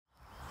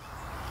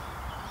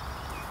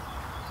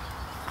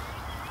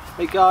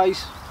Hey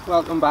guys,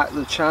 welcome back to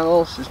the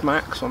channel. This is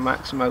Max on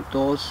Maxim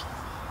Outdoors.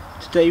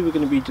 Today we're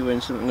going to be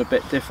doing something a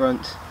bit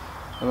different,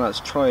 and that's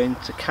trying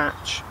to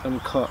catch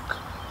and cook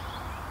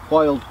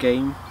wild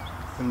game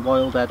and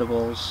wild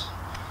edibles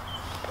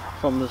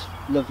from this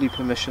lovely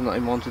permission that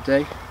I'm on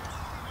today.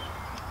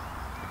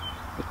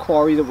 The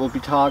quarry that we'll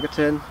be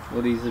targeting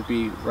will either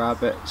be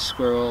rabbits,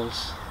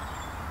 squirrels,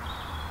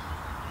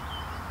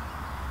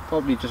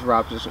 probably just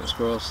rabbits and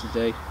squirrels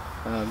today.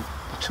 The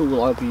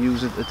tool I'll be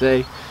using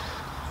today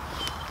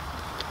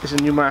is a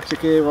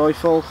pneumatic air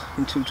rifle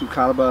in .22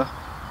 caliber,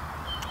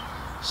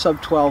 sub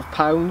 12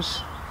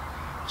 pounds.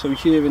 So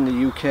here in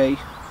the UK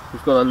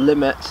we've got a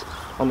limit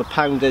on the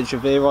poundage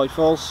of air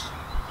rifles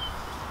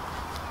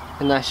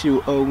unless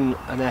you own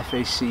an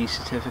FAC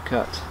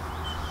certificate,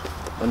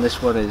 and this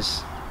one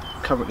is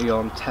currently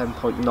on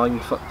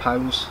 10.9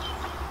 foot-pounds.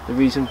 The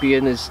reason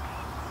being is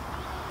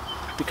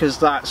because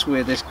that's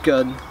where this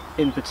gun,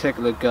 in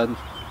particular gun,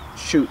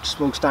 shoots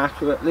most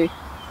accurately.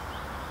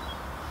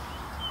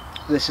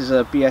 This is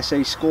a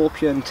BSA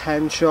Scorpion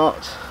 10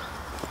 shot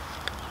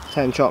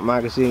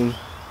magazine,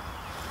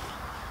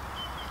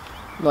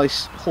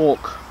 nice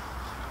Hawk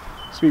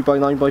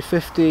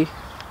 3x9x50,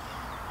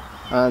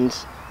 and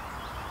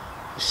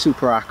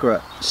super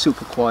accurate,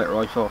 super quiet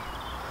rifle.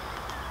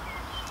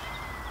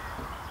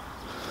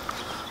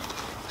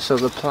 So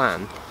the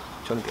plan,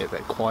 I'm trying to get a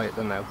bit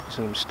quieter now because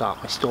I'm going to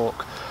start my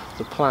stalk.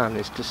 The plan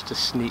is just to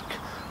sneak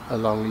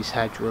along these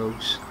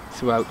hedgerows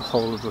throughout the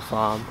whole of the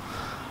farm,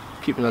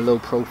 keeping a low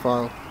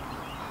profile,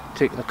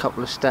 taking a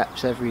couple of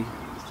steps every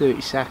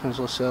 30 seconds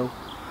or so.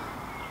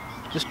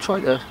 Just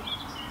trying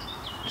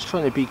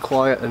to be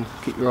quiet and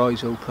keep your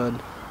eyes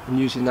open and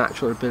use your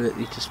natural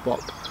ability to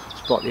spot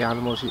the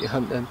animals that you're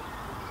hunting.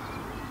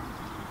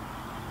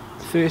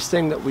 The first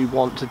thing that we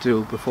want to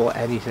do before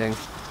anything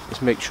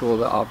is make sure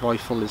that our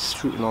rifle is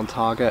shooting on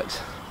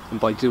target, and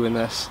by doing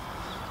this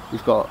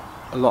we've got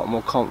a lot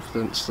more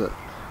confidence that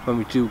when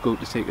we do go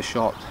to take a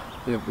shot,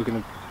 we're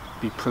going to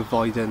be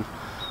providing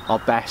our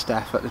best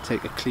effort to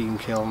take a clean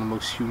kill and the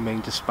most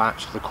humane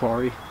dispatch of the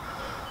quarry.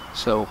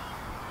 So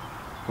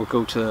we'll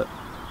go to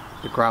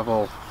the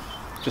gravel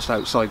just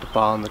outside the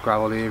barn, the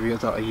gravel area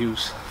that I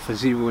use for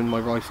zeroing my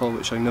rifle,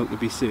 which I know to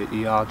be 30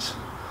 yards.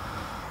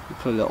 We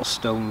put a little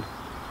stone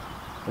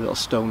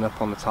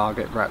up on the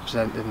target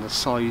representing the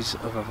size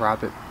of a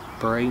rabbit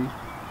brain,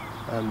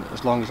 and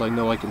as long as I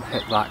know I can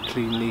hit that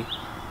cleanly,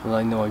 then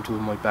I know I'm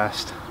doing my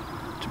best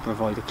to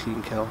provide a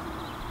clean kill.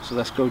 So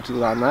let's go do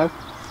that now.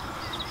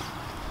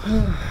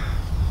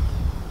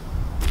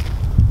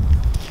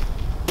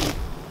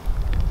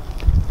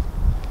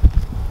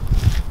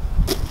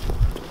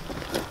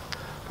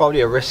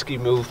 Probably a risky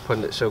move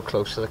putting it so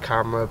close to the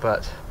camera,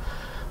 but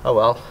oh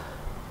well,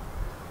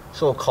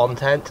 it's all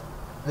content.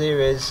 There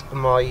is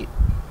my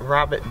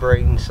rabbit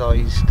brain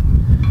sized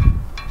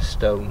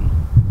stone.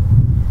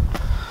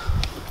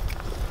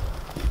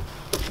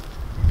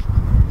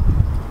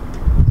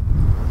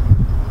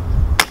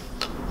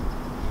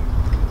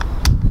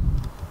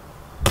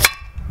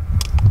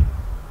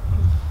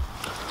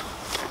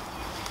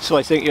 So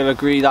I think you'll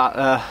agree that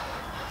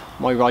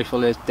my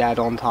rifle is dead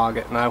on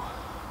target now.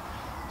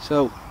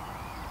 So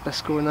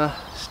let's go and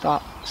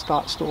start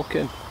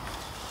stalking.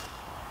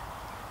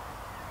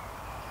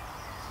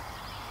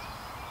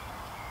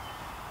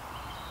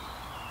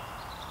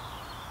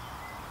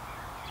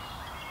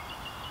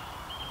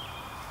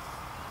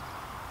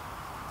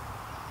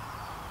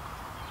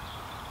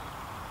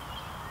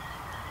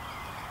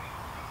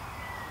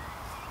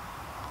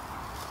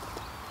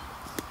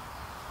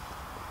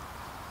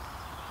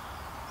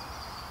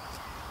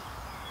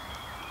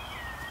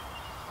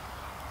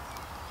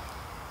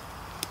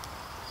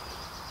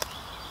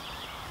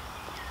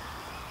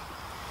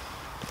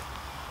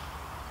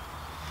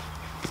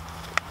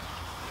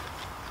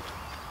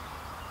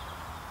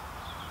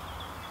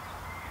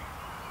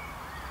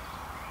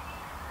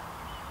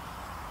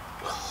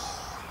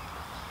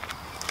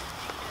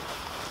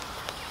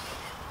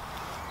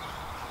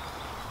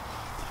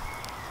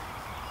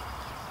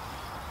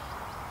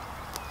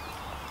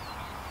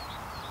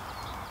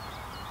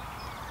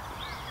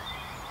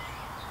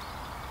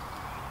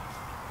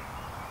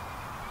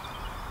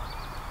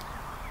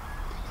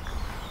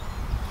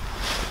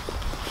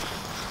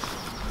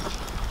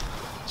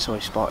 So I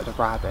spotted a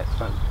rabbit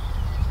about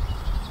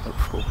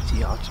 40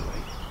 yards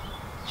away.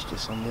 It's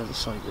just on the other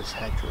side of this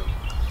hedgerow.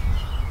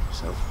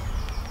 So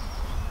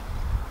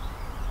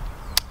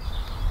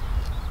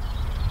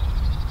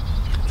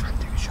try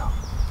and take a shot.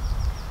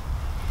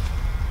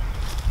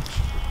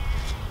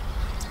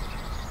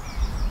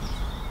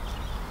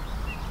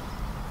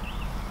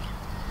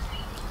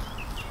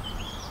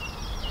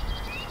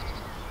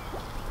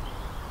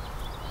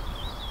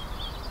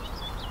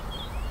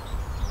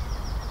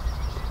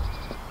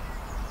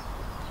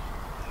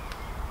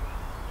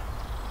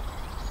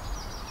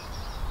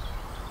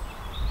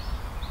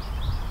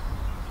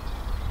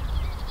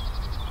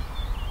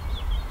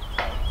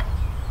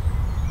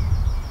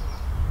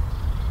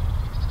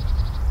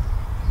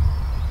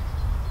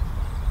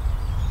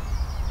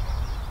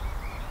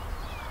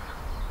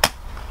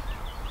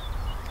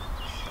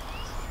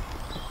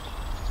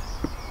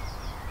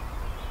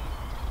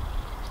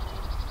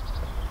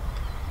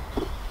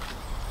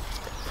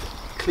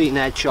 clean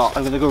headshot.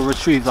 I'm going to go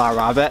retrieve that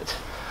rabbit.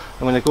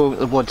 I'm going to go into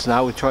the woods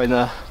now and trying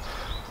to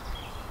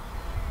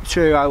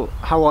show you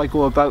how I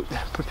go about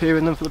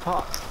preparing them for the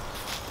pot.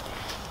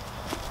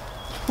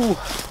 Ooh,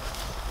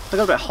 I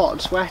got a bit hot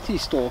and sweaty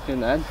stalking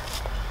then.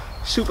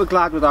 Super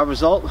glad with our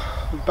result.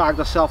 We bagged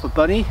ourselves a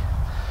bunny.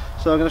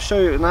 So I'm going to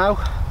show you it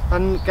now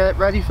and get it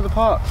ready for the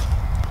pot.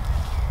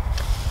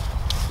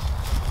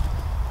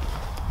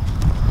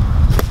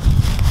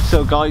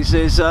 So guys,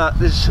 there's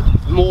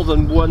more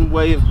than one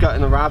way of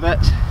gutting a rabbit,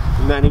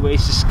 many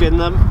ways to skin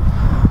them.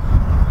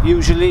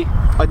 Usually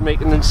I'd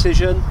make an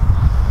incision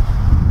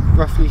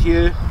roughly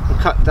here and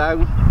cut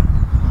down,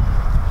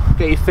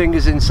 get your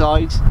fingers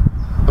inside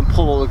and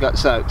pull all the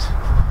guts out.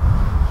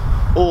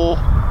 Or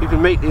you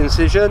can make the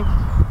incision,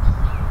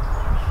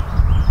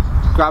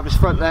 grab his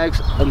front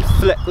legs and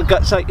flip the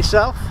guts out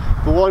yourself.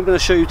 But what I'm going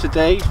to show you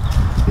today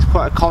is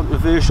quite a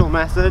controversial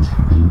method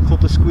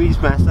called the squeeze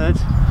method.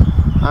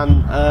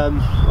 And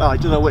well, I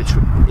don't know which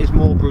is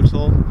more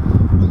brutal,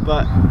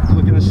 but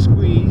we're going to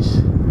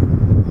squeeze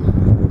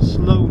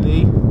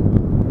slowly.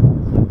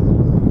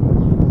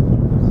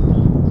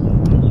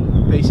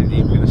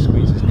 Basically, we're going to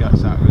squeeze his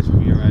guts out of his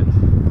rear end.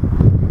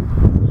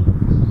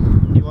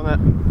 You want to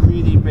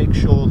really make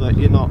sure that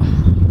you're not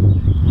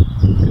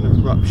going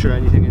to rupture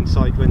anything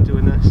inside when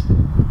doing this.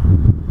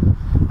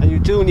 And you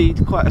do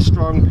need quite a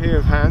strong pair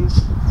of hands.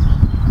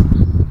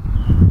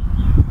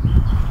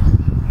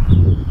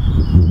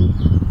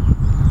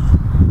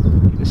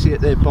 See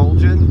it there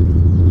bulging,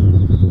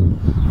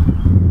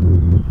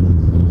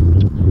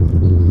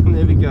 and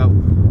there we go.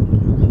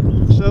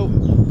 So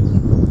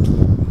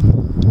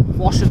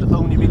what should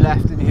only be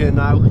left in here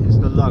now is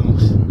the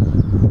lungs,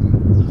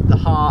 the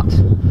heart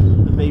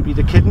and maybe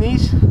the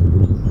kidneys.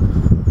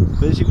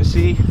 But as you can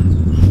see,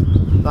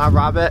 that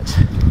rabbit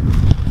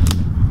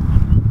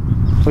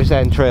with his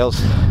entrails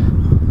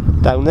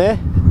down there,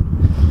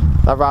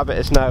 that rabbit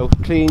is now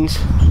cleaned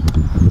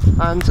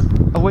and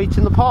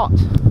awaiting the pot.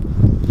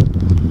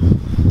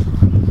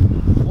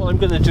 What I'm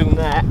going to do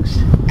next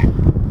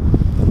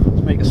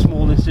is make a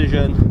small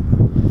incision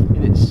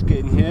in its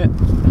skin here,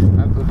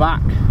 out the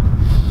back.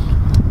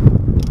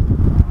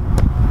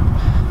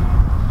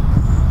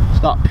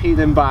 Start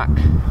peeling back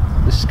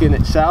the skin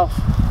itself.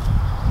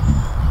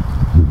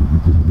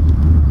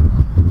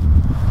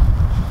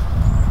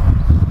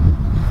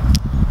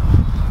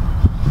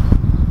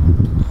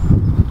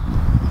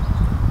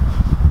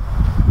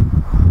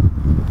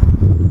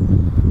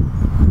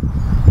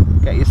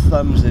 Get your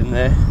thumbs in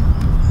there.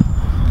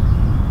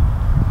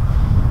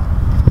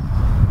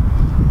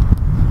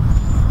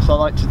 I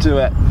like to do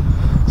it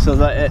so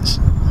that it's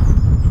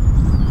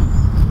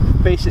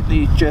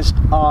basically just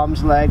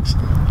arms, legs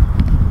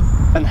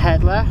and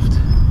head left.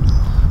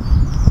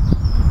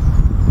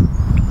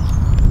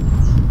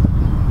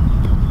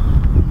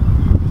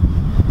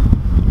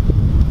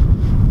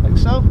 Like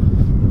so.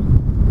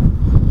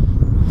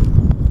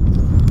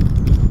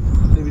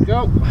 There we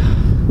go.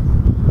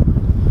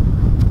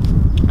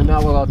 And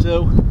now what I'll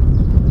do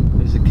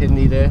is the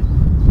kidney there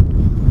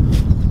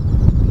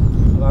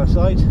on our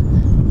side.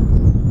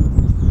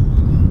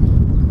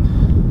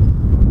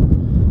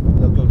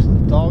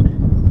 Dog.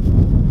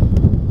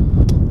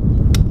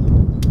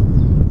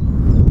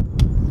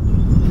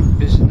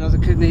 There's another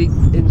kidney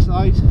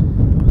inside.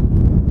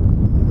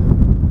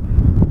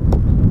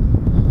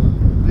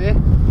 There,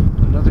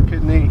 another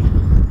kidney.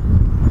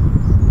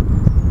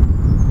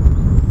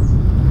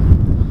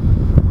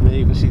 And there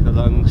you can see the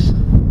lungs.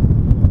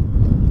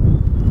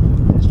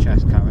 There's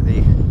chest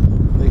cavity.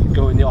 They can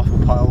go in the offal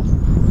pile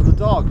for the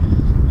dog.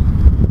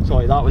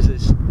 Sorry, that was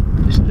his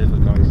liver,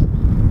 guys.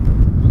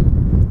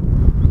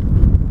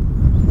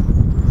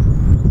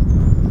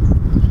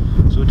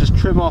 Just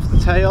trim off the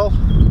tail.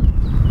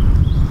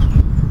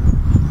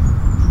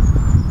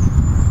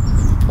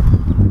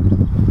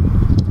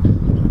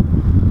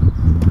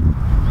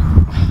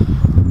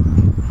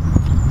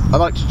 I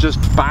like to just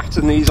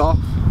batten these off.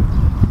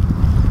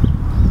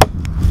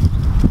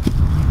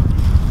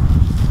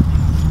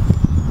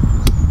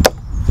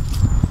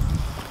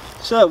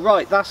 So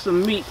right, that's the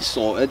meat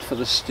sorted for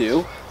the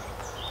stew.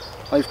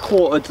 I've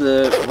quartered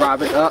the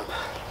rabbit up.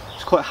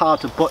 Quite hard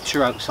to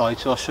butcher outside,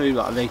 so I'll show you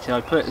that later.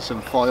 I put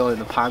some foil in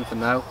the pan for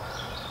now.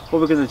 What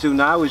we're going to do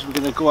now is we're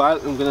going to go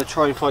out and we're going to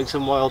try and find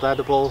some wild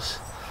edibles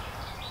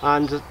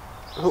and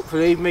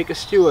hopefully make a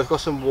stew. I've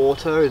got some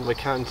water in my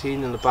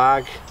canteen in the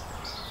bag.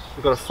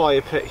 We've got a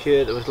fire pit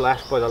here that was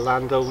left by the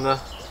landowner.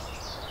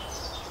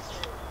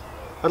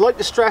 I'd like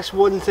to stress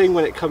one thing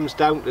when it comes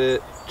down to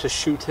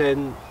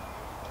shooting,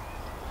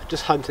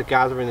 just hunter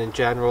gathering in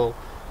general.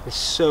 It's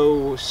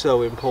so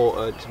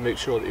important to make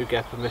sure that you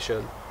get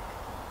permission.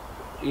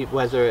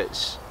 Whether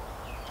it's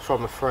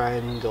from a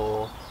friend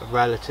or a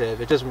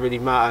relative, it doesn't really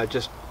matter,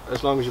 just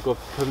as long as you've got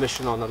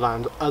permission on the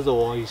land.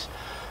 Otherwise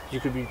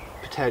you could be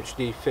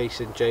potentially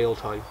facing jail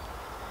time.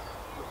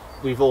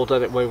 We've all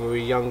done it when we were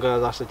younger,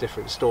 that's a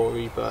different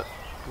story, but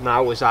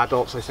now as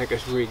adults I think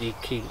it's really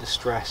key to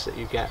stress that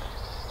you get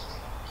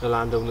the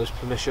landowner's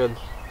permission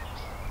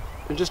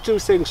and just do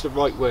things the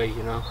right way,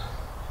 you know.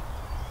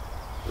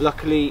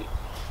 Luckily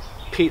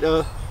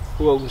Peter,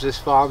 who owns this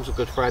farm, is a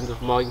good friend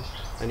of mine,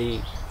 and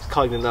he's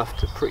kind enough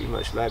to pretty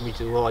much let me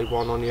do what I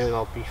want on here, and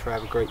I'll be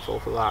forever grateful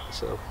for that.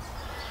 So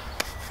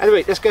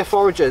anyway, let's get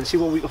foraging and see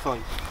what we can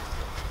find.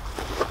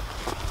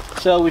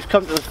 So we've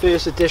come to the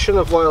first edition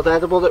of wild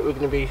edible that we're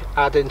going to be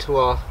adding to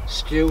our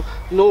stew.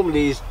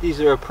 Normally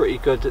these are a pretty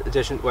good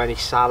addition to any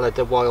salad,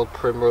 the wild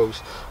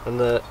primrose and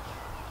the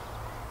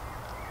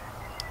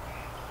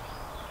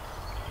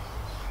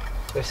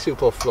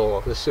super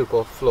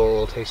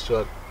floral taste to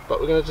it. But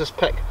we're going to just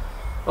pick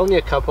only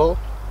a couple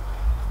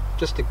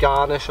just to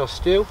garnish our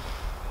stew.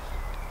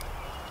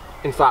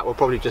 In fact, we'll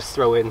probably just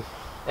throw in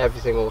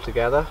everything all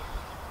together.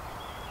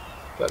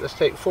 But let's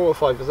take 4 or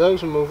 5 of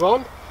those and move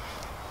on.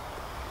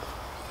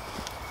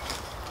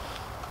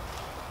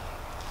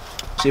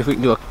 See if we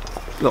can do a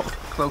little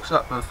close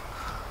up of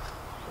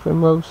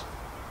primrose.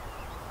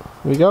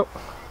 Here we go.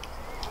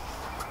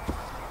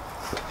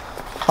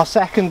 Our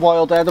second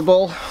wild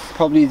edible,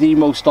 probably the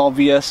most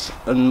obvious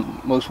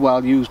and most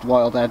well used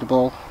wild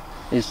edible,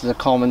 is the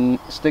common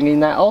stinging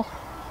nettle.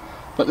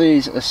 But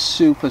these are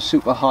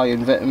super high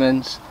in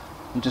vitamins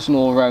and just an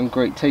all round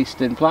great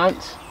tasting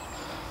plant.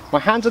 My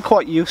hands are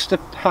quite used to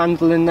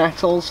handling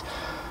nettles,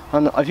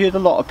 and I've heard a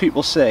lot of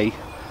people say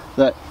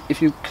that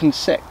if you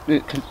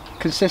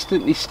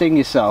consistently sting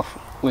yourself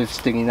with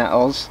stinging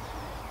nettles,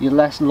 you're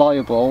less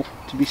liable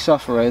to be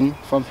suffering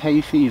from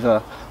hay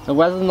fever. Now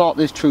whether or not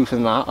there's truth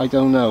in that, I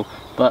don't know,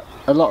 but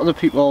a lot of the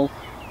people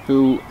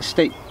who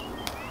state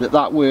that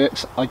that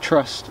works, I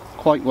trust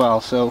quite well.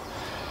 So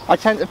I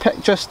tend to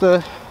pick just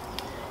the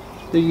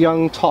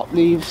young top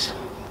leaves,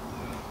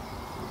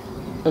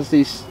 as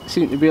these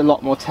seem to be a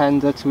lot more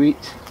tender to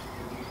eat.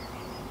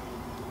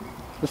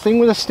 The thing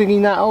with a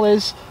stinging nettle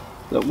is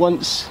that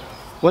once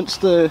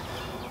the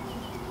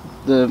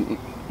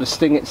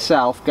sting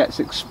itself gets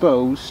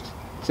exposed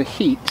to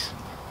heat,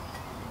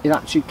 it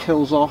actually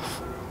kills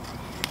off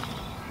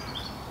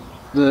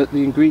the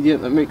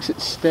ingredient that makes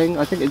it sting.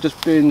 I think it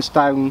just burns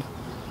down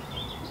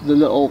the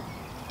little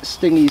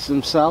stingies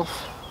themselves.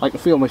 I can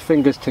feel my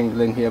fingers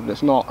tingling here, but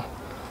it's not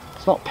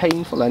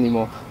painful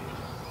anymore.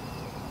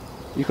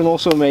 You can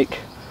also make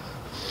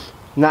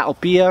nettle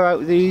beer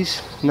out of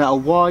these, nettle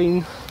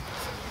wine.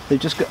 They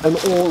just get an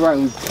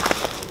all-round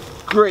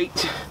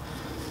great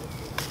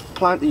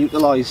plant to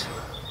utilise.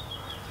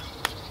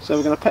 So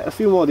we're going to pick a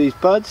few more of these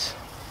buds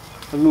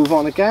and move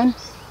on again.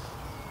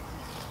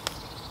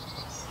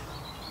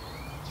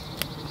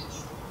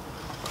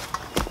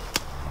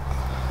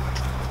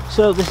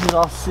 So this is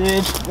our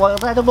third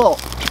wild edible.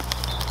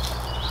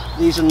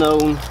 These are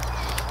known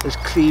as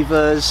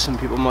cleavers, some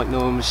people might know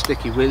them as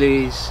sticky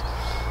willies.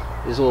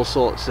 There's all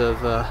sorts of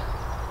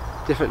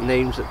different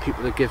names that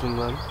people are giving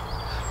them,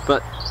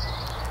 but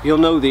you'll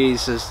know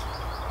these as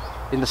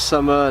in the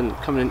summer and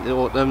coming into the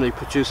autumn they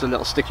produce the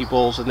little sticky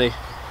balls, and they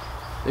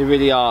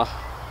really are,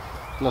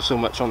 not so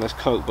much on this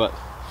coat, but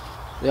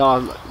they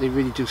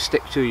really do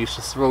stick to you. You used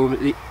to throw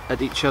them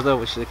at each other,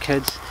 which are the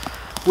kids.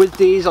 With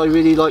these I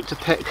really like to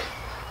pick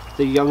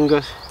the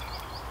younger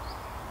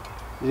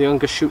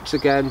shoots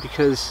again,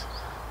 because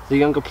the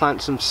younger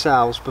plants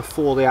themselves,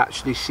 before they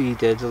actually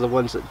seeded, are the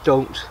ones that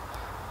don't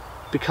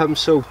become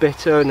so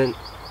bitter and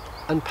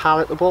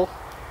unpalatable.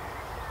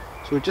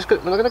 So we're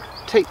not going to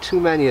take too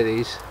many of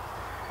these,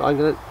 but I'm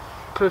going to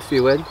put a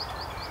few in.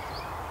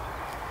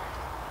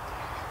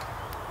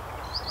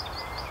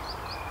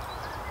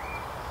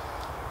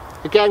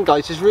 Again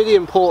guys, it's really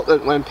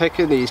important when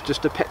picking these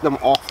just to pick them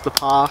off the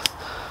path.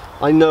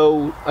 I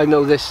know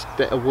this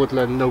bit of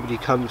woodland, nobody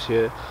comes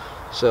here,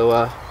 so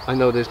I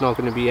know there's not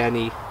going to be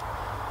any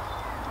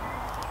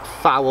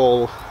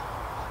foul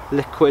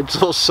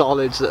liquids or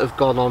solids that have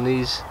gone on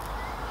these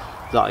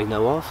that I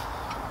know of.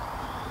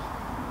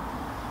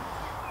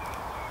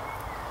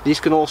 These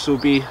can also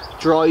be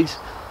dried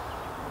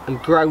and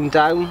ground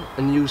down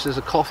and used as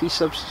a coffee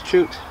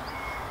substitute.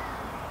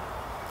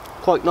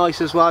 Quite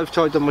nice as well, I've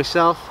tried them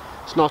myself.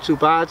 It's not too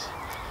bad.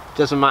 It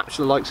doesn't match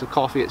the likes of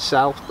coffee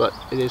itself, but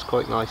it is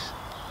quite nice.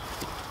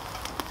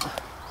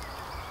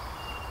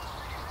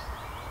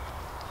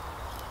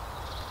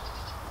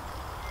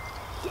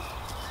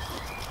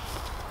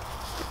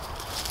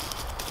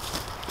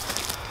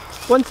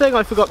 One thing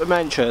I forgot to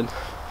mention,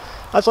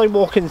 as I'm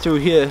walking through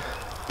here,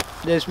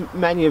 there's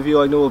many of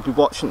you I know will be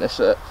watching this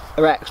that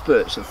are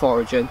experts at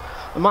foraging.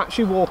 I'm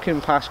actually walking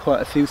past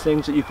quite a few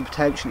things that you could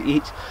potentially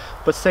eat,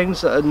 but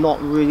things that are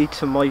not really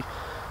to my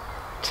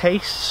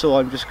taste, so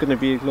I'm just going to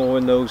be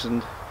ignoring those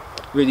and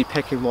really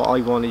picking what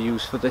I want to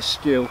use for this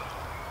stew.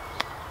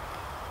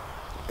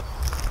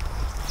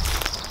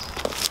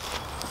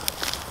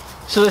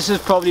 So this is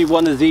probably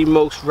one of the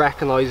most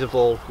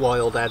recognisable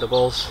wild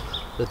edibles,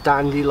 the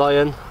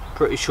dandelion.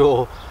 Pretty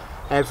sure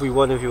every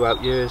one of you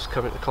out here has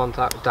come into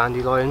contact with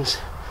dandelions.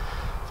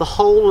 The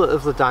whole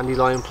of the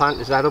dandelion plant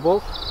is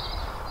edible.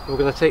 We're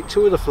going to take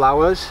 2 of the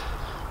flowers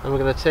and we're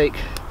going to take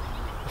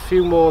a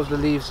few more of the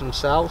leaves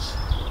themselves,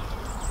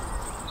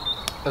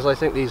 as I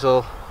think these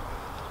will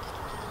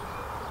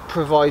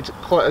provide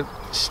quite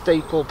a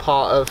staple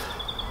part of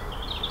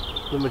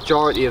the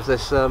majority of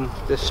this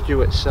this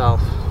stew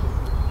itself.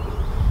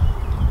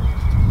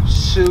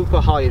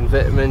 Super high in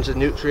vitamins and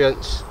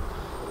nutrients.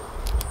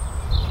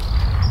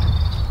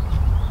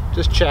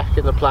 Just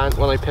checking the plant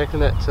when I'm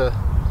picking it to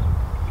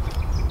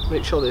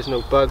make sure there's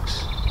no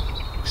bugs,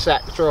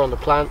 etc. on the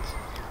plant.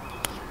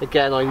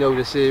 Again, I know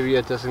this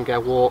area doesn't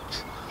get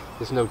walked.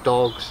 There's no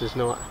dogs, there's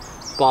no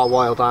bar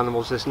wild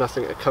animals, there's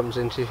nothing that comes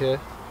into here.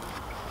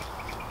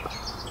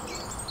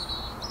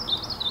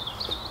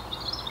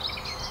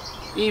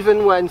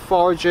 Even when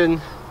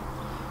foraging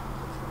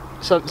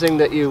something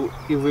that you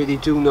really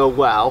do know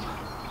well,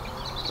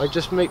 I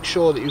just make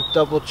sure that you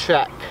double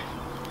check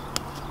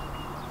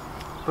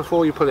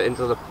before you put it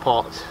into the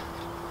pot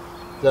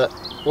that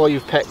what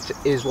you've picked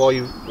is what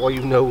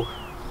you know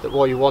that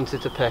what you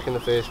wanted to pick in the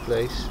first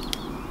place.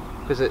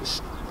 Because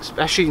it's,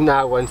 especially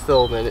now when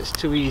filming, it's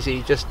too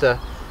easy just to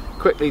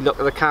quickly look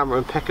at the camera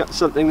and pick up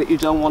something that you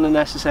don't want to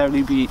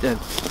necessarily be eating.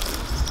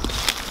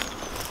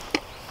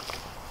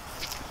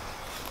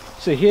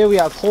 So here we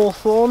have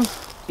hawthorn,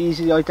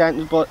 easily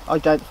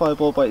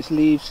identifiable by its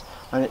leaves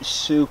and its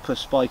super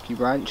spiky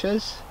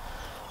branches.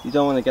 You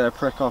don't want to get a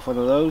prick off one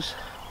of those.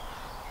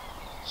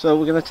 So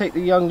we're going to take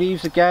the young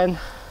leaves again.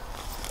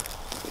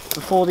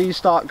 Before these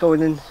start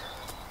going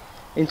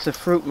into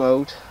fruit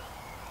mode,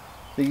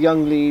 the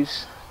young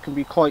leaves can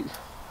be quite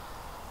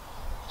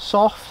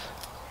soft.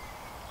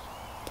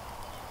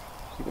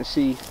 You can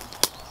see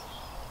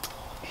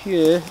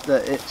here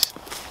that it's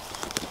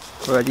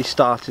already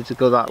started to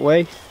go that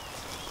way.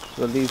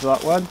 So we'll leave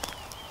that one.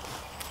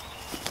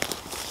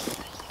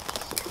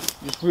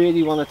 Just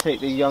really want to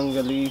take the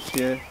younger leaves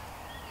here.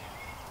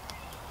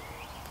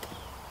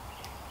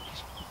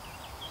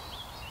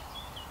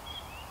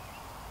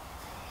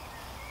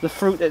 The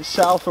fruit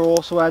itself are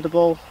also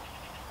edible.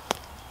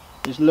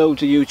 There's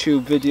loads of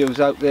YouTube videos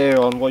out there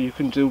on what you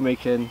can do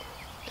making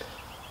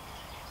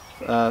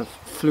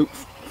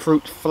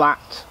fruit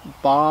flat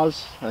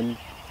bars and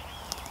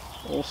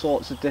all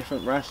sorts of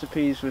different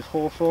recipes with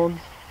hawthorn.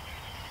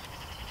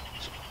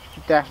 It's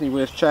definitely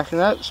worth checking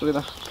out, so we're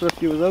going to put a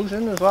few of those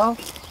in as well.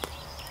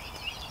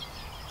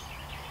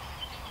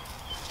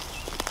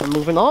 And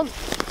moving on.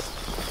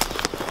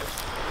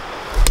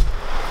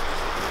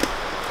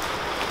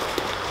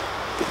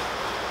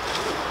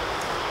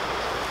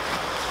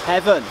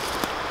 Heaven.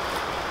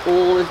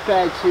 All this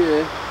beds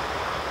here,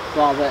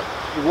 bar it.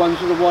 The ones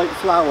with the white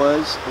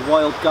flowers, the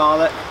wild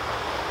garlic,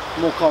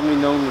 more commonly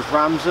known as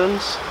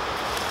ramsons.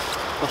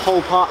 The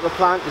whole part of the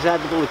plant is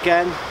edible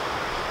again.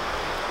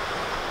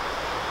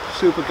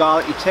 Super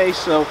garlicky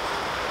taste, so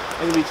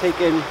I'm going to be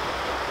taking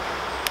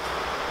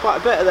quite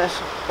a bit of this.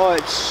 Oh,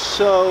 it's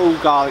so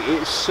garlicky,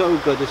 it's so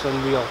good, it's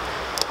unreal.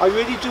 I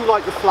really do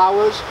like the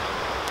flowers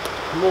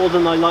more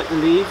than I like the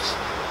leaves,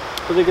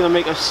 but they're going to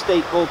make a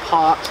staple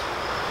part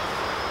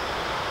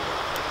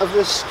of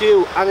the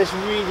stew, and it's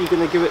really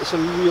going to give it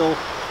some real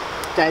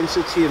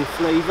density and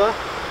flavour.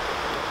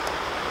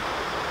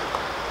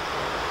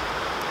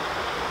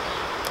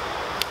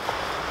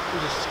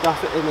 Just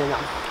stuff it in there.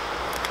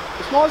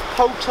 It's not as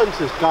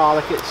potent as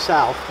garlic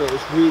itself, but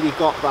it's really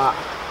got that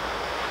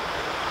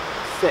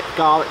thick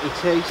garlicky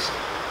taste.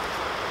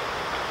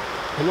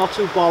 I'm not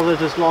too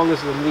bothered as long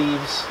as the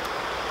leaves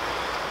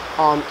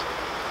aren't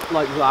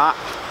like that.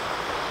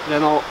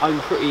 Then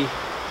I'm pretty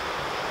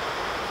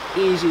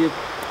easy to.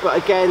 But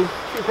again,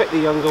 if you pick the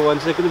younger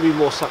ones, they're going to be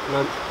more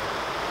succulent.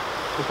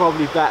 They're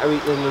probably better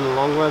eaten in the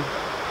long run.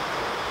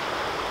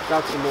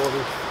 That's some more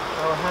than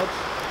arrowheads.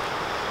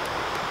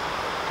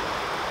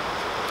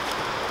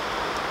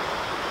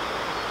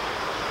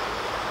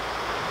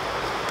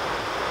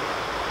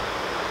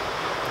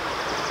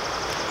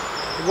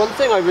 One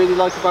thing I really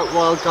like about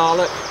wild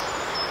garlic,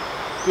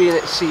 being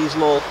it's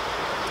seasonal,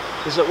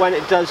 is that when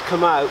it does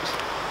come out,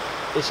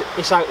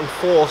 it's out in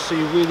force, so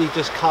you really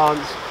just can't.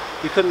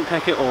 You couldn't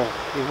pick it all.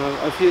 You know,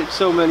 I've heard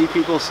so many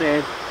people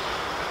saying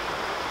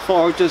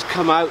foragers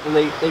come out and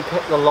they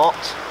pick the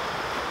lot.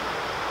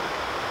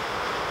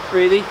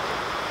 Really.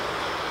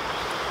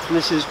 And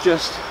this is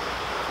just,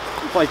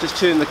 if I just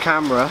turn the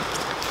camera,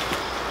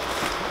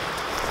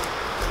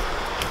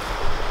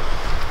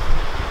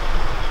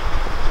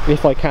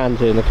 if I can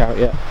turn the camera,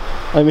 yeah.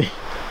 I mean,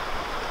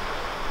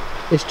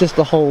 it's just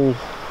the whole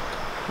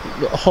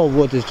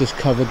wood is just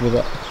covered with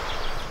it.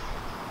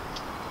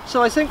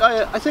 So I think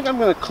I'm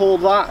going to call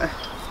that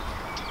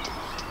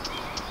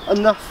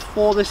enough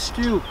for this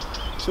stew.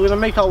 So we're going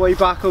to make our way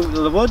back over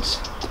to the woods,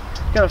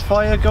 get a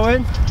fire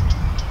going,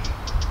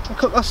 and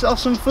cook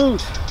ourselves some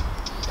food.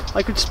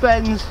 I could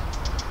spend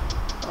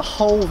a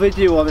whole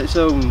video on its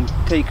own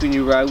taking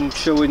you around,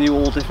 showing you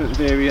all different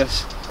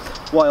various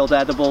wild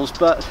edibles,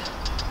 but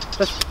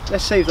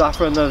let's save that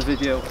for another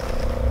video.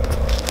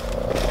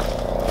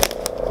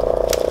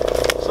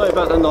 Sorry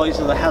about the noise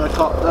of the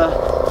helicopter.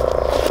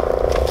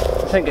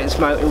 I think it's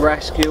mountain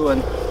rescue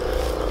and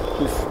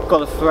we've got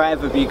to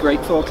forever be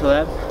grateful to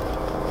them.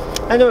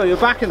 Anyway, we're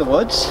back in the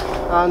woods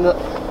and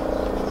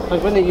I'm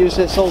going to use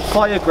this old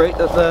fire grate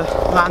that the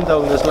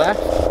landowners left.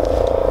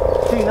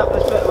 Clean up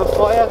this bit of a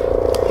fire.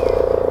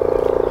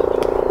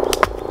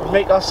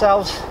 make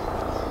ourselves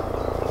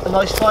a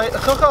nice fire to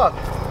cook on.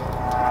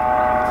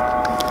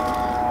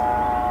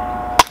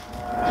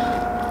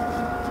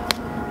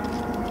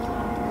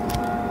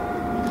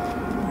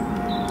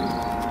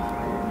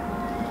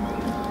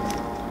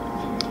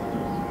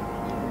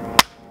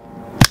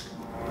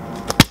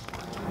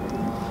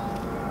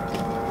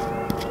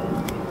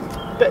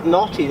 Bit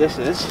knotty this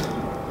is.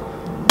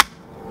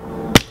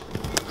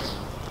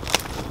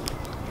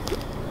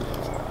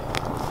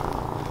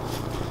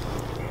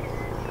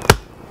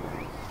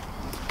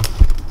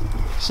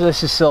 So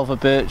this is silver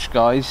birch,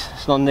 guys.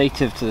 It's not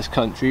native to this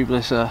country, but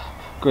it's a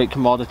great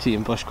commodity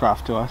in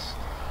bushcraft to us.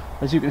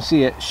 As you can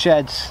see, it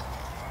sheds,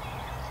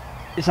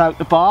 it's out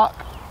the bark,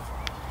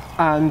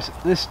 and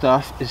this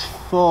stuff is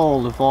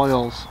full of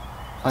oils,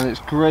 and it's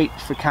great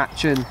for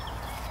catching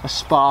a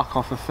spark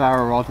off a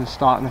ferrorod and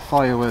starting a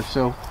fire with.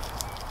 So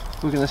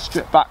we're going to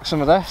strip back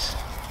some of this.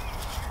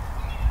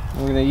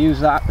 We're going to use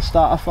that to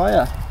start a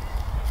fire.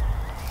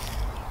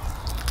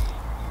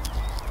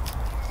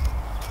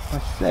 I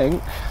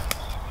think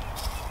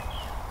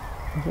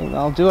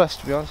that'll do us,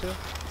 to be honest with you.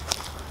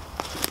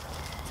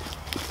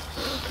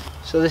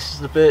 So this is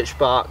the birch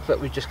bark that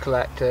we just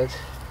collected,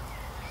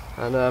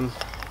 and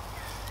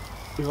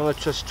we want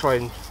to just try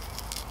and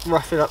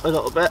rough it up a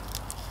little bit,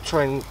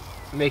 try and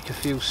make a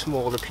few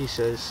smaller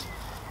pieces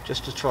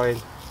just to try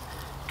and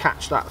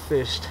catch that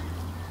first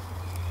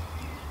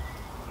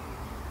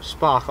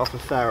spark off the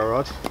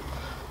ferrorod.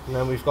 And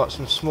then we've got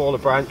some smaller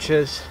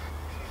branches,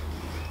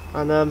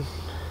 and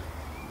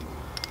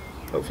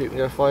hopefully we can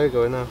get a fire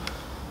going now.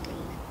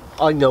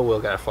 I know we'll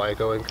get a fire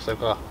going because I've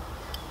got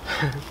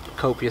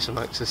copious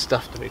amounts of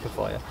stuff to make a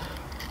fire.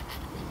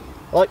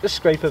 I like to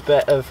scrape a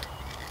bit of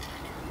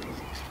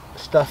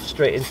stuff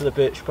straight into the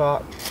birch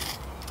bark.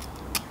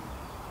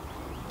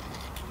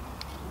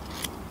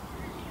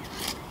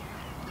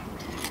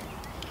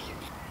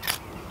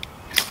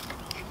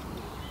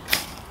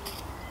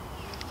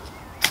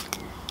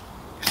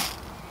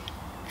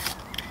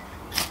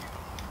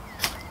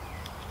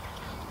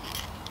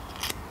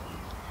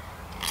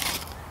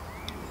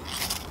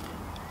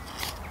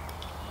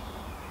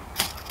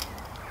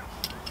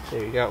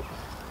 There you go.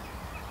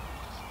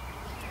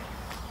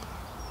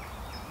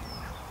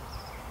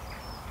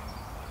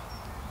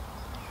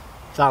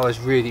 That was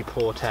really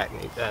poor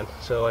technique then,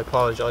 so I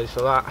apologise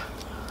for that.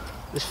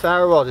 This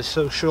ferrorod is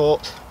so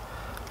short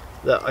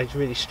that I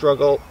really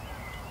struggle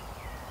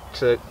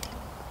to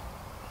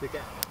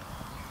get.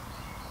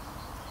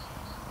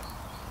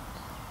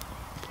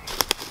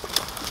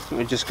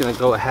 We're just going to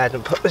go ahead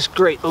and put this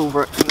grate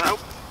over it for now.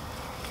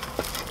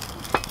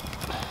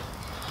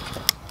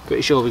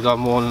 Pretty sure we got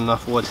more than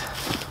enough wood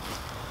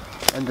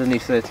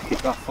underneath there to keep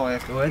that fire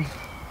going,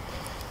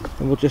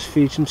 and we'll just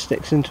feed some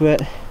sticks into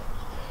it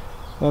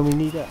when we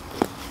need it.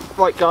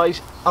 Right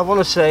guys, I want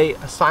to say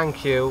a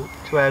thank you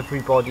to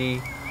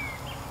everybody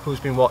who's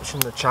been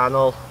watching the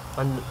channel,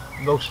 and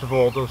most of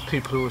all those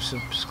people who have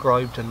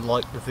subscribed and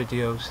liked the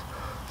videos.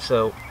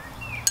 So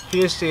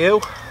here's to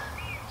you.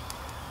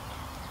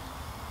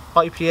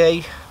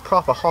 IPA,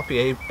 proper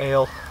hoppy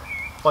ale,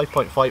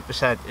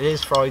 5.5%. It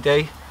is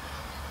Friday.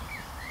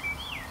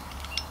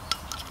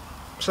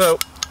 So,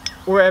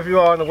 wherever you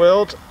are in the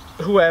world,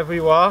 whoever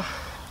you are,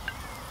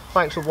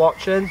 thanks for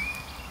watching.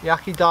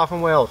 Yaki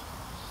Darfin World.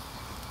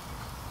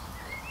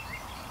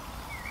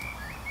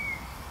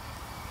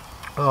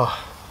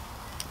 Oh,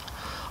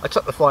 I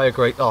took the fire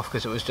grate off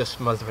because it was just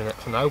smothering it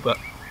for now, but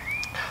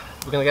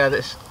we're going to get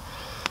this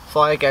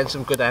fire, get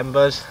some good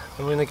embers,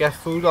 and we're going to get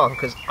food on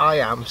because I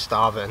am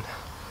starving.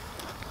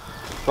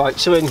 Right,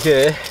 so in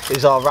here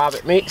is our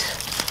rabbit meat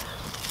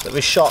that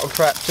we shot and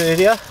prepped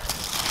earlier.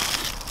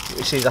 You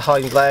can see the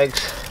hind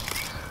legs,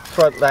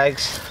 front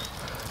legs,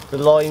 the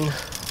loin,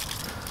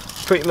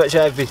 pretty much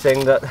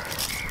everything that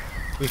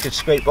we could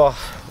scrape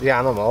off the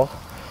animal.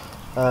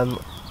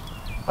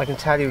 I can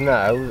tell you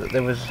now that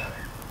there was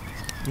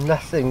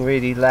nothing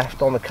really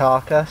left on the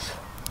carcass,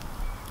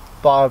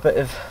 bar a bit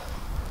of,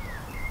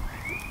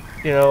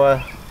 you know,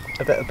 a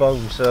bit of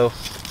bone, so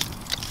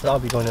that'll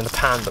be going in the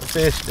pan. But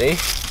firstly,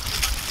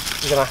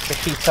 we're going to have to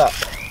heat up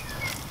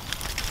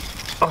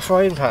our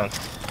frying pan,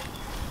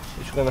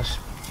 which we're going to.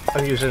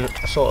 I'm using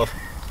a sort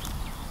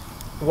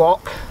of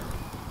wok,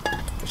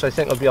 which I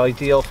think will be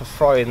ideal for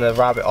frying the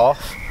rabbit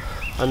off,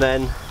 and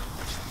then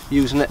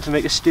using it to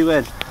make a stew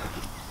in.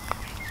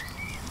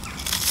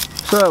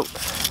 So,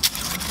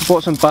 I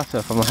bought some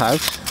butter from the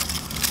house.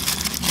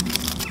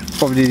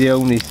 Probably the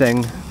only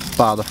thing,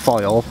 bar the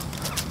foil,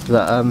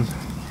 that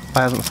I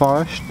haven't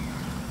foraged.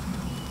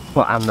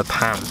 Well, and the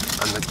pan,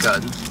 and the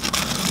gun,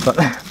 but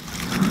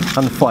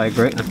and the fire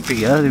grate and the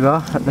beer, there you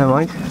are, never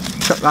mind.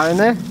 Chuck that in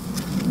there.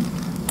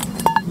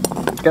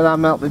 Get that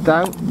melted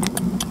down.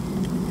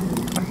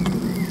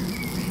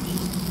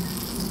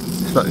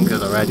 It's looking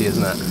good already,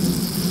 isn't it?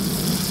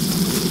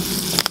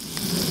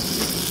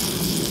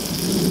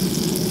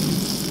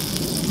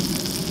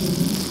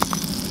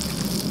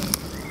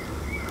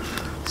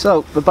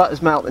 So the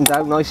butter's melting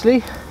down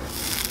nicely,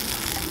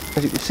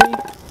 as you can see,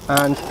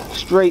 and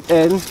straight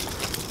in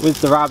with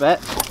the rabbit.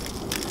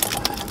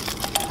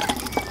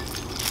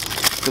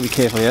 Gotta be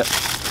careful here.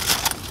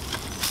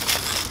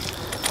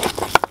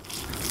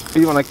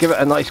 You want to give it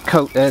a nice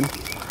coat in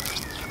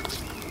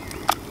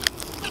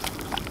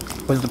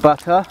with the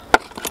butter.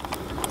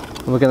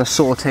 And we're going to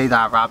saute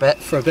that rabbit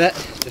for a bit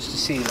just to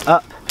seal it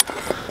up.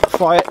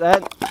 Fry it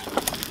then.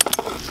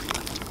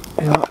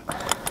 Yeah.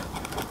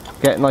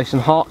 Get it nice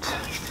and hot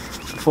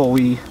before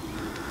we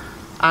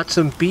add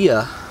some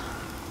beer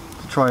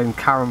to try and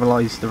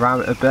caramelise the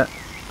rabbit a bit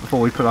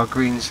before we put our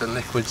greens and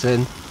liquids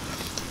in.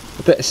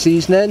 A bit of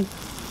seasoning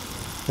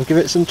and give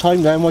it some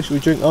time then whilst we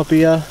drink our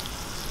beer.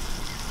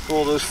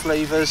 All those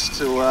flavours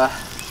to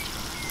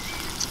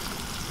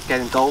get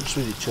indulged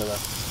with each other.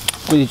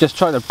 We're just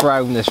trying to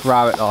brown this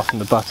rabbit off in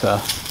the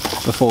butter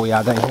before we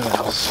add anything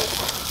else.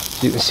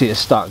 So you can see it's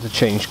starting to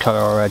change colour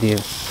already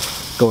and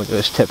go into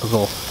its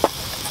typical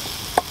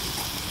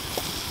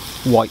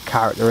white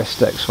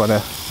characteristics when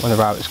a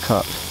rabbit's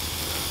cut.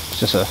 It's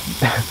just a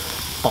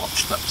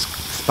botched up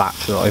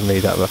spatula I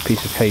made out of a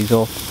piece of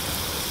hazel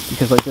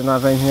because I didn't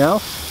have anything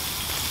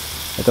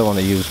else. I don't want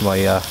to use my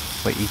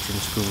my eating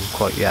spoon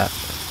quite yet.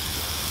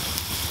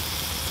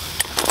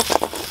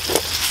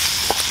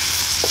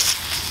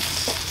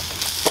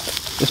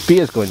 This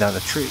beer's going down the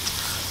tree.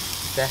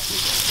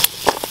 Definitely.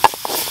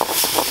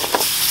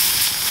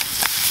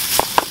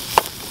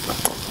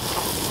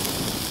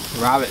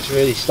 The rabbit's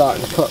really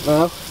starting to cook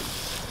now.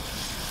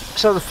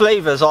 So the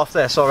flavours off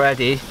this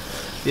already,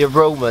 the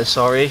aromas,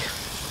 sorry.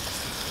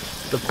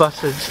 The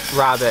buttered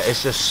rabbit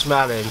is just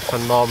smelling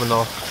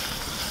phenomenal.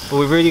 But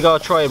we really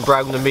got to try and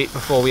brown the meat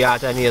before we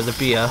add any of the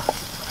beer.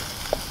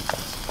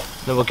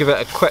 Then we'll give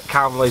it a quick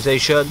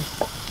caramelisation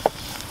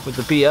with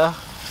the beer,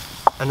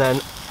 and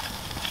then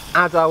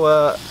add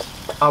our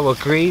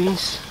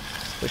greens,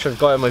 which I've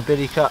got in my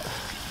billy cup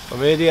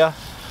from earlier,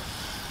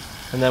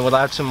 and then we'll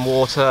add some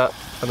water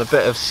and a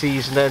bit of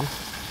seasoning.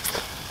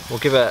 We'll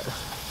give it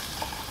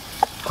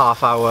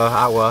half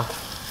hour,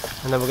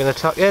 and then we're going to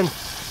tuck in.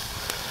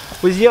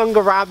 With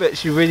younger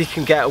rabbits you really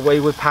can get away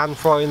with pan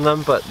frying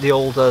them, but the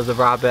older the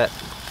rabbit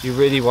you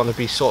really want to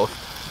be sort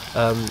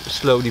of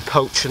slowly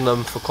poaching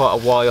them for quite a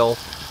while.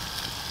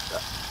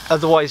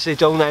 Otherwise they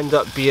don't end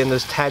up being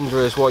as tender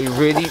as what you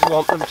really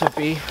want them to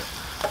be.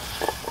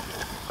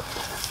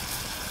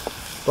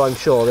 But I'm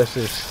sure this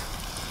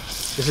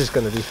is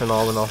going to be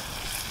phenomenal.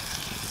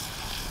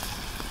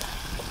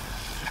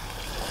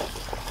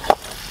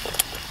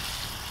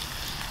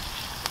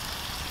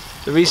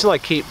 The reason I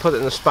keep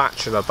putting the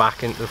spatula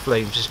back into the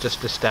flames is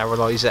just to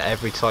sterilise it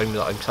every time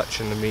that I'm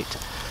touching the meat.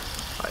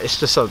 It's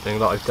just something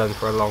that I've done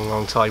for a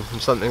long time,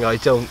 and something I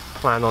don't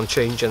plan on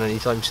changing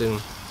anytime soon.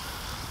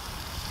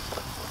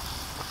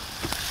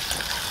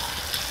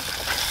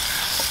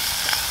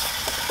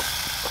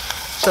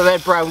 So they're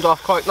browned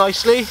off quite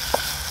nicely.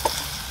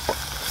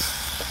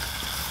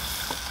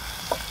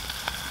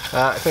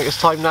 I think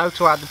it's time now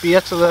to add the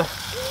beer to the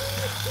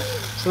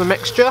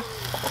mixture.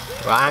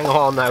 Well, hang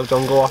on now,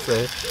 don't go off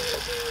there.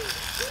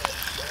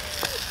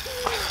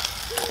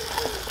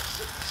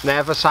 It's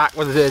never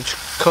sacrilege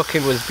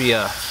cooking with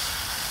beer.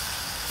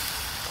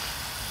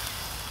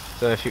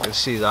 Don't know if you can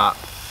see that,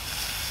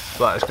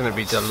 but it's going to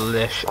be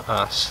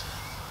delicious.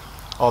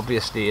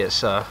 Obviously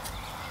it's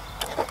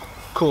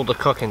cooled the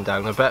cooking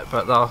down a bit,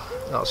 but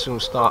that'll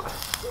soon start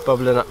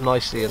bubbling up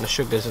nicely, and the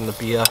sugars in the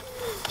beer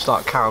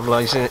start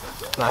caramelising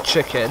that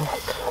chicken,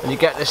 and you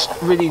get this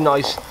really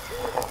nice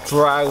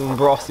brown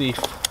brothy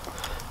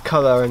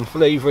colour and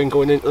flavouring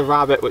going into the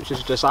rabbit, which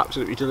is just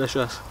absolutely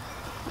delicious.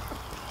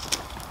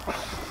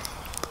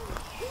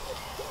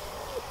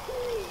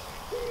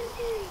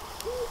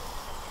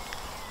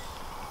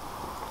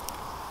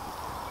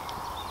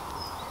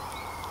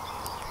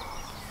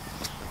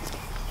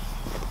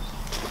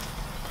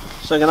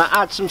 So I'm going to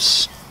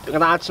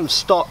add some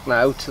stock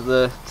now to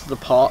the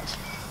pot.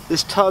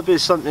 This tub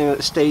is something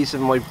that stays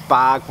in my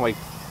bag, my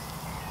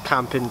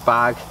camping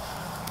bag,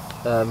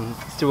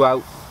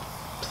 throughout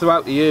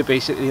the year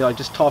basically. I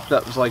just top it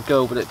up as I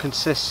go, but it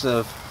consists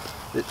of,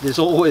 there's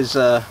always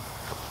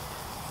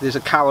there's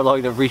a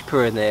Carolina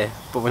Reaper in there,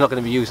 but we're not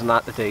going to be using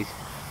that today.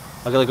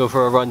 I'm going to go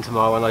for a run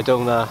tomorrow, and I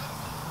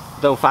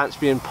don't fancy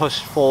being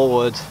pushed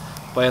forward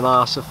by an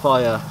arse of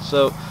fire.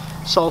 So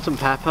salt and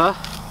pepper,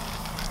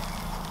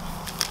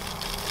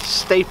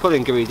 staple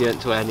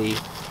ingredient to any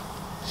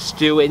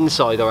stew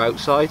inside or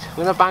outside. I'm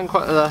going to bang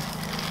quite a,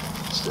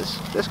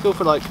 let's go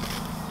for like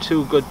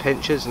 2 good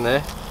pinches in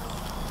there,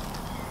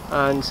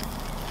 and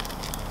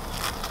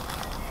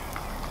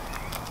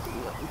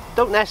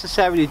don't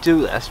necessarily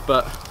do this,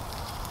 but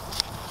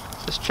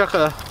just chuck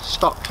a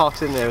stock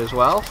pot in there as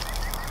well.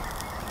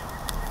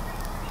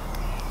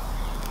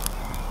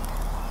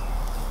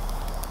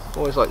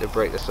 Always like to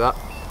break this up.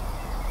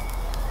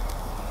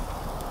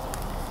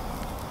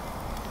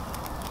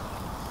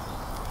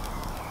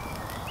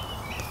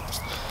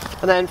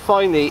 And then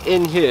finally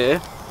in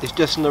here is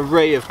just an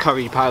array of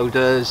curry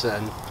powders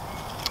and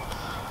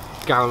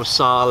garam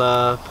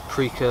masala,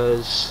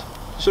 paprikas.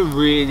 It's a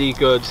really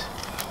good,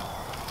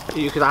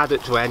 you could add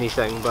it to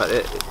anything, but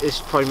it's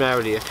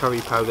primarily a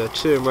curry powder,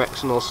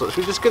 turmerics and all sorts.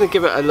 We're just going to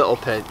give it a little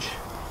pinch.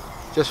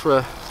 just for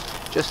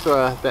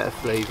a bit of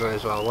flavour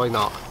as well. Why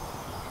not?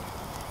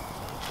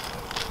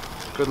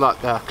 Good luck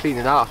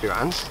cleaning that off your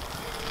hands.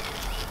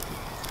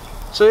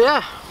 So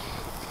yeah,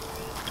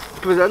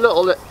 give it a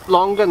little bit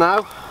longer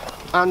now,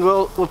 and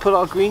we'll put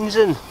our greens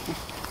in.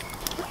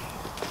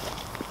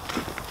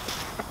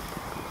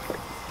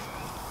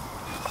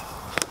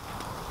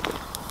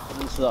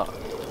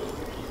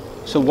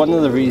 So one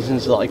of the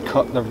reasons that I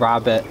cook the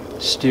rabbit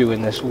stew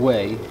in this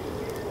way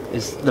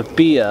is the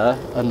beer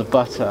and the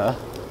butter,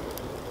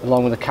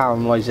 along with the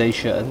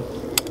caramelisation,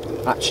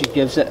 actually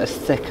gives it a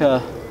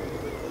thicker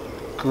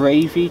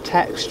gravy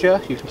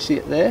texture. You can see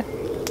it there.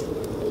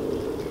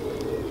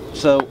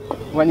 So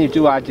when you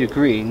do add your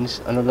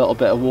greens and a little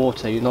bit of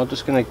water, you're not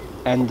just going to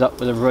end up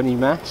with a runny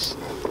mess.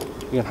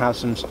 You're going to have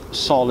some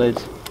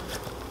solid...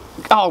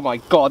 Oh my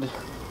god!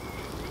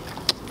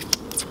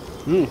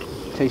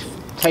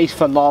 Tastes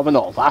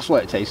phenomenal. That's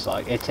what it tastes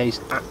like. It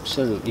tastes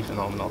absolutely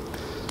phenomenal.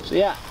 So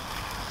yeah.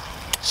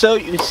 So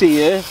you can see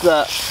here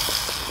that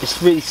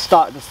it's really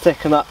starting to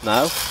thicken up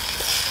now,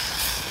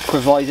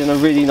 providing a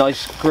really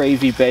nice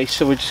gravy base.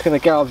 So we're just going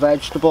to get our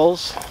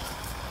vegetables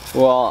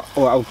or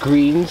our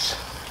greens.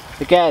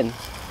 Again,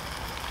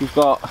 you've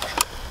got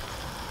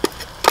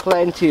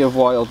plenty of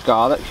wild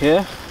garlic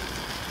here.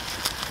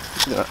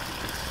 Get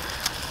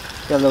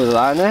a load of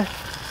that in there.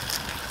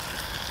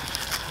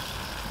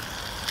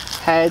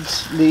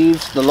 Heads,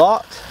 leaves, the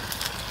lot.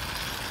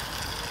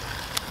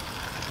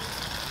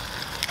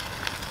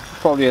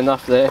 Probably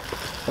enough there.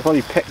 I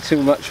probably picked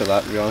too much of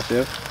that, to be honest with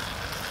you.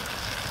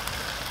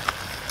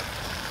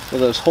 So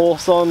there's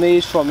hawthorn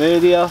leaves from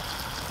earlier.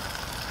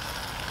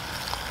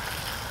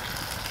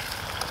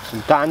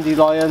 Some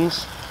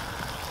dandelions.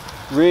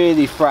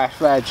 Really fresh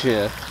veg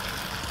here.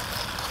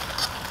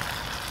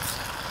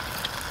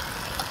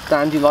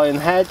 Dandelion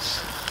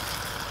heads.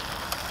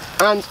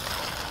 And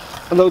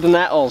a load of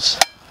nettles.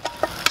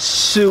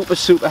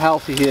 Super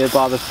healthy here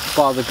by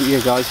the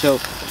gear, guys. So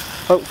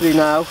hopefully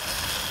now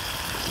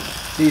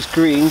these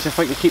greens, if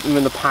I can keep them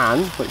in the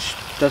pan, which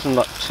doesn't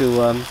look too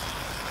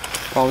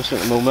promising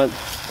at the moment,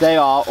 they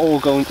are all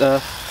going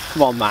to,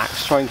 come on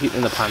Max, try and keep them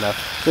in the pan now,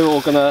 they're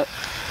all going to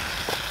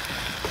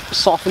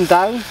soften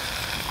down.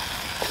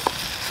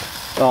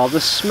 Oh,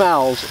 the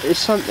smells is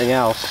something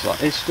else.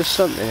 It's just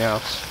something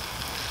else.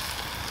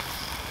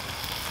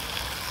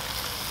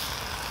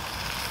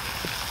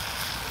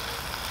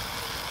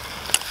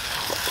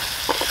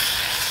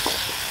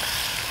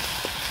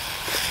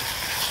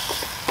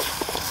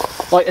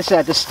 Like I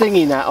said, the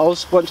stingy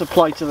nettles, once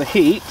applied to the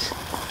heat,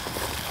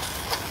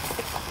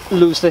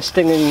 lose their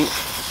stinging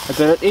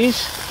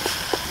abilities.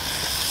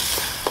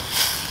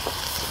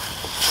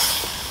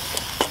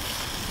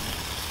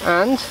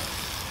 And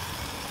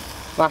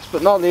last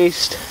but not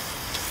least,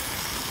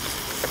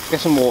 get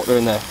some water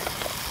in there.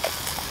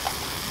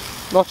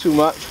 Not too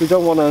much. We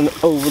don't want an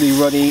overly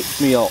runny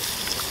meal.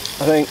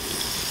 I think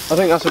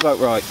that's about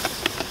right.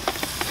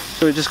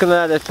 So we're just going to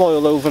let it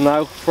boil over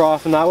now for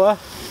half an hour,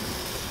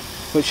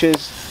 which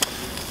is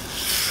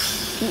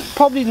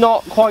probably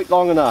not quite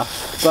long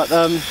enough, but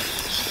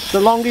the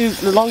longer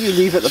you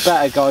leave it, the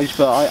better, guys.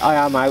 But I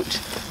am out.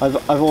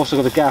 I've also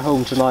got to get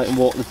home tonight and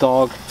walk the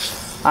dog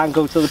and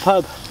go to the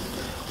pub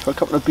for a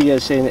couple of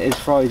beers, saying it is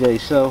Friday.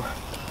 So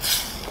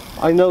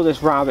I know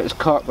this rabbit is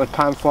cooked, but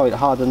pan fried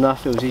hard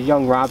enough. It was a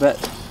young rabbit.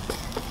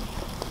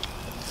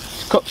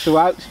 It's cooked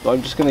throughout, but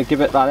I'm just going to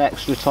give it that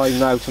extra time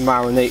now to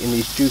marinate in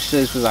these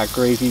juices with that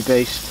gravy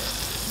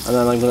base, and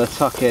then I'm going to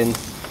tuck in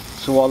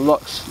so what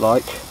looks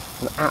like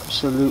an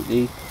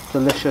absolutely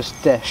delicious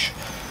dish.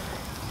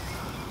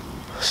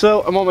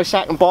 So I'm on my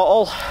second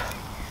bottle.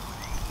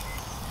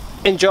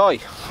 Enjoy.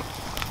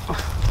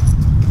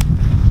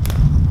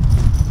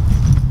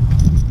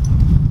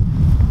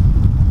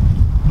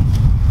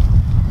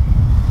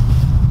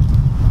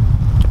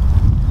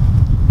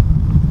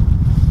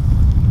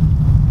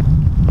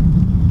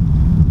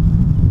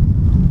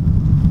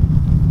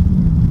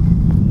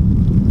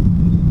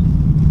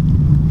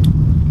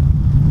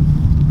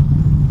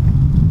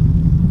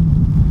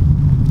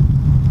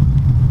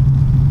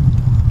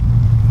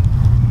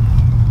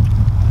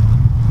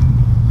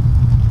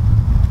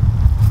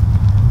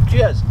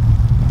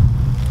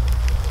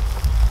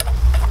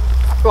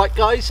 Right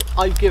guys,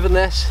 I've given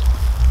this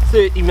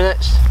 30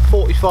 minutes,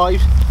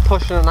 45,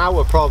 pushing an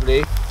hour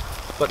probably,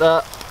 but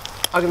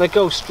I'm going to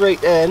go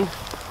straight in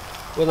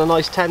with a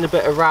nice tender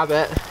bit of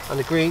rabbit and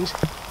the greens.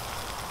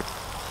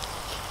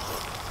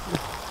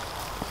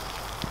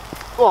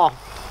 Oh,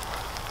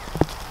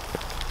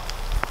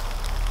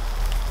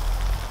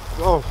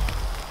 oh,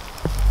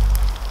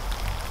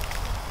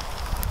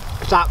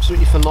 it's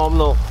absolutely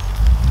phenomenal.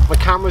 My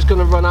camera's going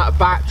to run out of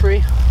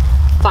battery.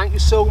 Thank you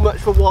so much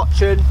for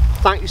watching.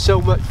 Thank you so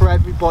much for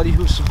everybody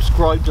who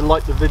subscribed and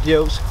liked the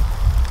videos.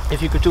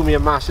 If you could do me a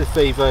massive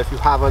favour, if you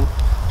haven't,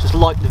 just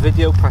like the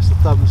video, press the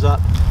thumbs up,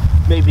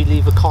 maybe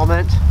leave a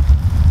comment.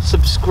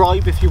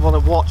 Subscribe if you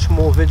want to watch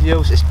more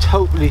videos. It's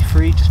totally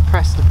free. Just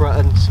press the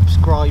button,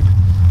 subscribe,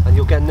 and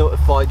you'll get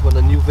notified when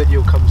a new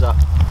video comes up.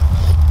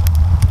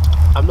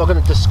 I'm not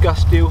going to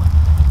disgust you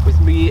with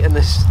me and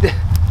this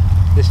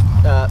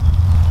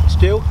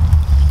stew.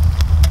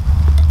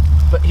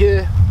 But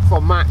here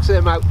from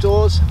Maxim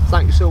Outdoors,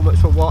 thank you so much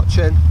for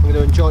watching. I'm going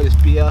to enjoy this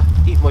beer,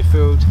 eat my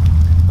food,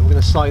 and we're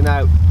going to sign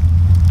out.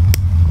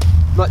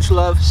 Much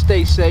love,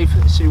 stay safe,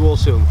 see you all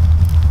soon.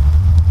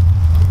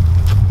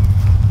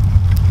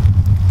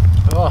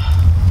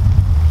 Oh.